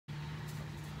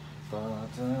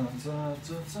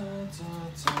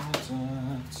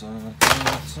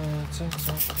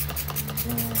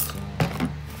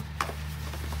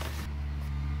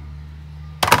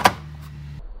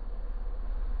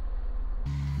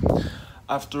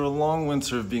After a long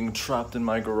winter of being trapped in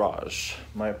my garage,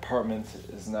 my apartment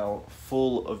is now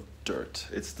full of dirt.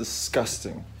 It's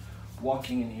disgusting.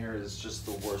 Walking in here is just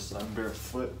the worst. I'm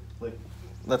barefoot. Like,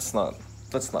 that's not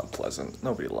pleasant.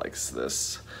 Nobody likes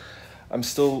this. I'm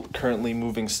still currently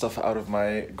moving stuff out of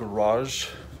my garage.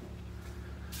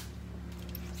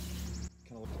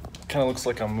 Kind of looks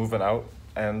like I'm moving out,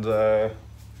 and I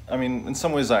mean, in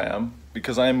some ways I am,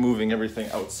 because I am moving everything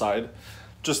outside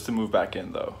just to move back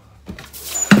in though.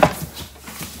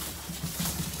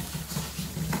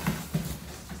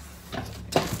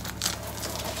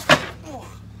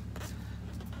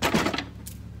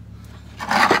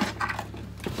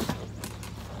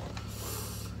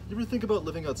 You ever think about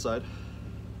living outside?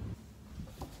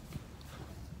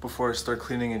 Before I start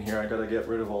cleaning in here, I gotta get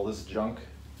rid of all this junk,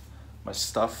 my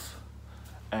stuff,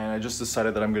 and I just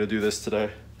decided that I'm gonna do this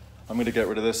today. I'm gonna get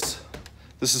rid of this.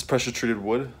 This is pressure treated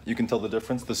wood. You can tell the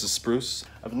difference. This is spruce.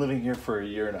 I've been living here for a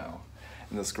year now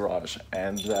in this garage,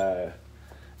 and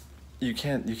you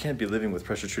can't be living with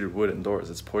pressure treated wood indoors.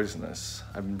 It's poisonous.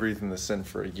 I've been breathing this in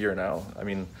for a year now. I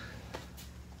mean,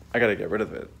 I gotta get rid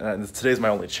of it. And today's my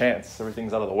only chance.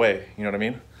 Everything's out of the way, you know what I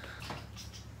mean?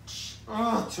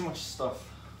 Ah, too much stuff.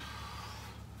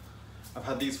 I've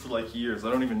had these for like years.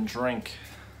 I don't even drink.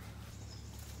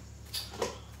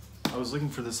 I was looking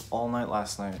for this all night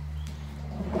last night.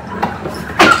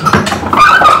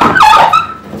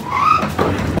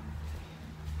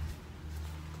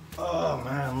 Oh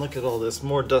man, look at all this.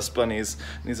 More dust bunnies.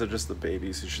 These are just the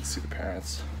babies. You should see the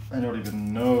parents. I don't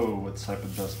even know what type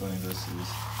of dust bunny this is.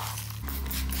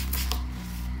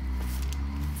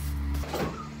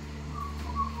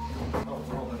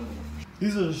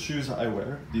 These are the shoes I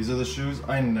wear. These are the shoes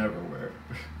I never wear.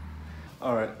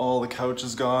 All right, all the couch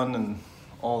is gone and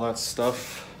all that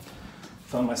stuff.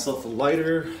 Found myself a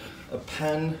lighter, a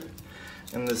pen,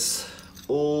 and this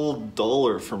old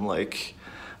dollar from like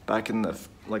back in the,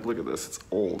 like look at this, it's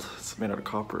old. It's made out of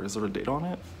copper. Is there a date on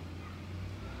it?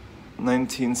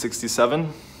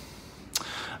 1967?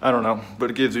 I don't know,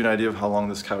 but it gives you an idea of how long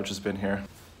this couch has been here.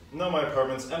 Now my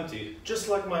apartment's empty, just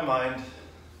like my mind.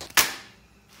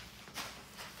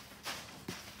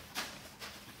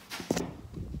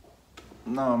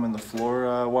 Now I'm in the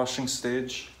floor washing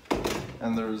stage,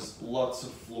 and there's lots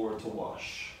of floor to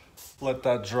wash. Let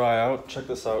that dry out. Check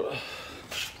this out.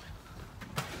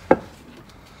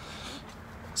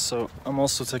 So I'm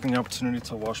also taking the opportunity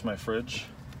to wash my fridge.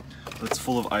 It's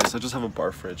full of ice. I just have a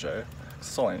bar fridge, eh?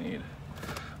 That's all I need.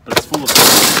 But it's full of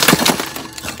ice.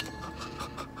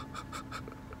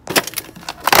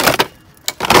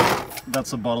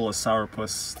 That's a bottle of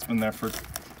sourpuss. It's been there for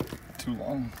too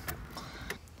long.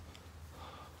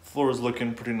 Floor is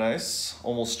looking pretty nice,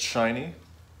 almost shiny.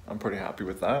 I'm pretty happy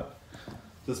with that.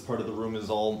 This part of the room is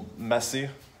all messy.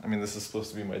 I mean, this is supposed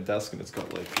to be my desk, and it's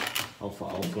got like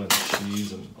alfalfa and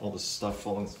cheese and all this stuff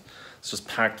falling. It's just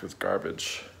packed with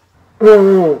garbage.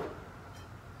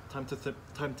 Time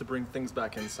to bring things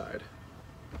back inside.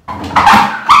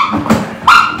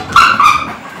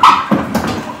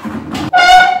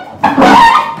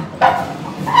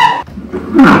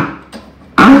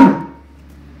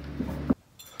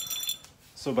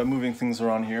 So by moving things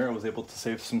around here, I was able to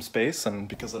save some space, and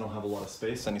because I don't have a lot of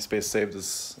space, any space saved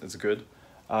is good.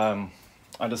 I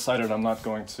decided I'm not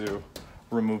going to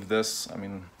remove this. I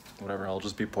mean, whatever, I'll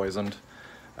just be poisoned.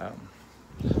 I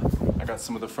got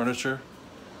some of the furniture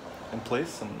in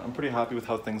place, and I'm pretty happy with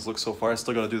how things look so far. I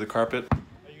still gotta do the carpet. Are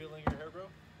you letting your hair grow?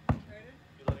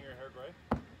 You letting your hair gray?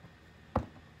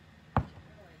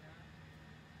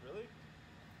 Really?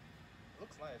 It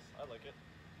looks nice, I like it.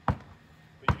 But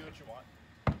you do what you want.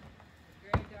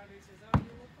 Granddaughter says, "Oh,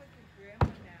 you look like a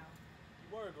grandma now."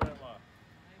 You are a grandma.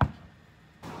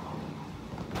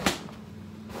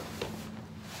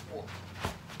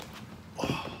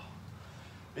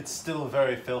 It's still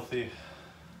very filthy.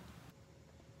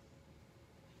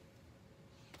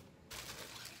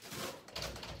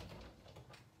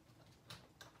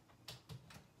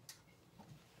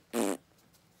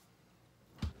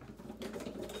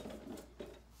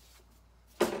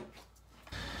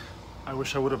 I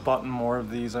wish I would have bought more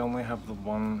of these. I only have the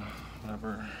one,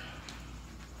 whatever.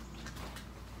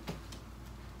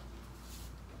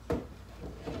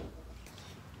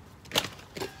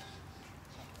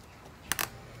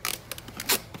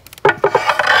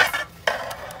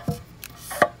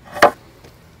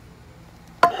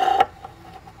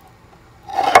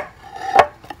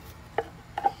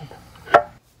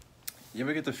 You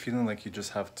ever get the feeling like you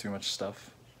just have too much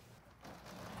stuff?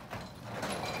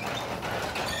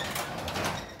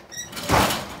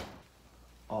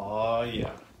 Oh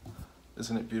yeah.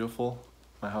 Isn't it beautiful?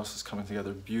 My house is coming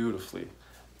together beautifully.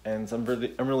 And I'm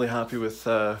really happy with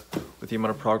the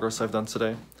amount of progress I've done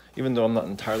today. Even though I'm not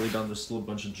entirely done, there's still a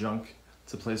bunch of junk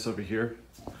to place over here.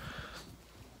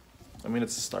 I mean,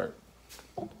 it's a start.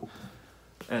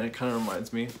 And it kind of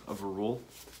reminds me of a rule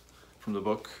from the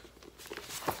book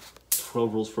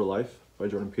 12 Rules for Life by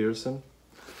Jordan Peterson.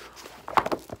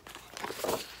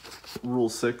 Rule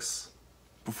 6: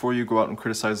 before you go out and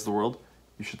criticize the world,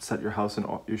 you should set your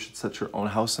own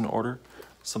house in order,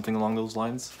 something along those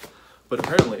lines. But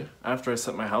apparently, after I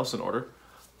set my house in order,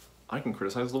 I can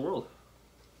criticize the world.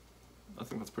 I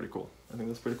think that's pretty cool.